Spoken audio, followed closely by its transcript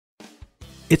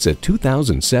It's a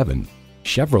 2007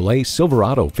 Chevrolet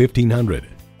Silverado 1500.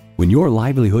 When your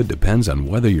livelihood depends on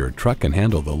whether your truck can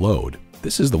handle the load,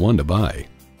 this is the one to buy.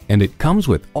 And it comes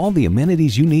with all the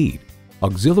amenities you need: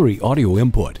 auxiliary audio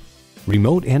input,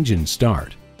 remote engine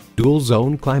start, dual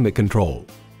zone climate control,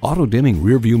 auto dimming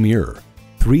rear view mirror,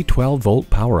 3 12-volt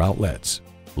power outlets,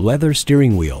 leather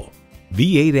steering wheel,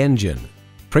 V8 engine,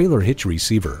 trailer hitch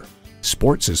receiver,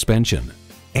 sport suspension,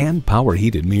 and power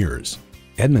heated mirrors.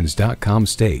 Edmunds.com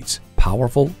states,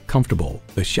 powerful, comfortable,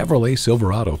 the Chevrolet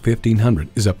Silverado 1500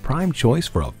 is a prime choice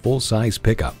for a full-size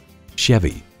pickup.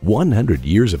 Chevy, 100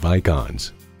 years of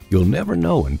icons. You'll never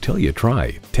know until you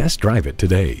try. Test drive it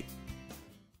today.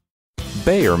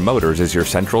 Bayer Motors is your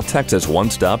Central Texas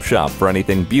one-stop shop for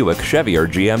anything Buick, Chevy, or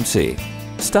GMC.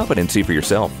 Stop it and see for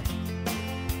yourself.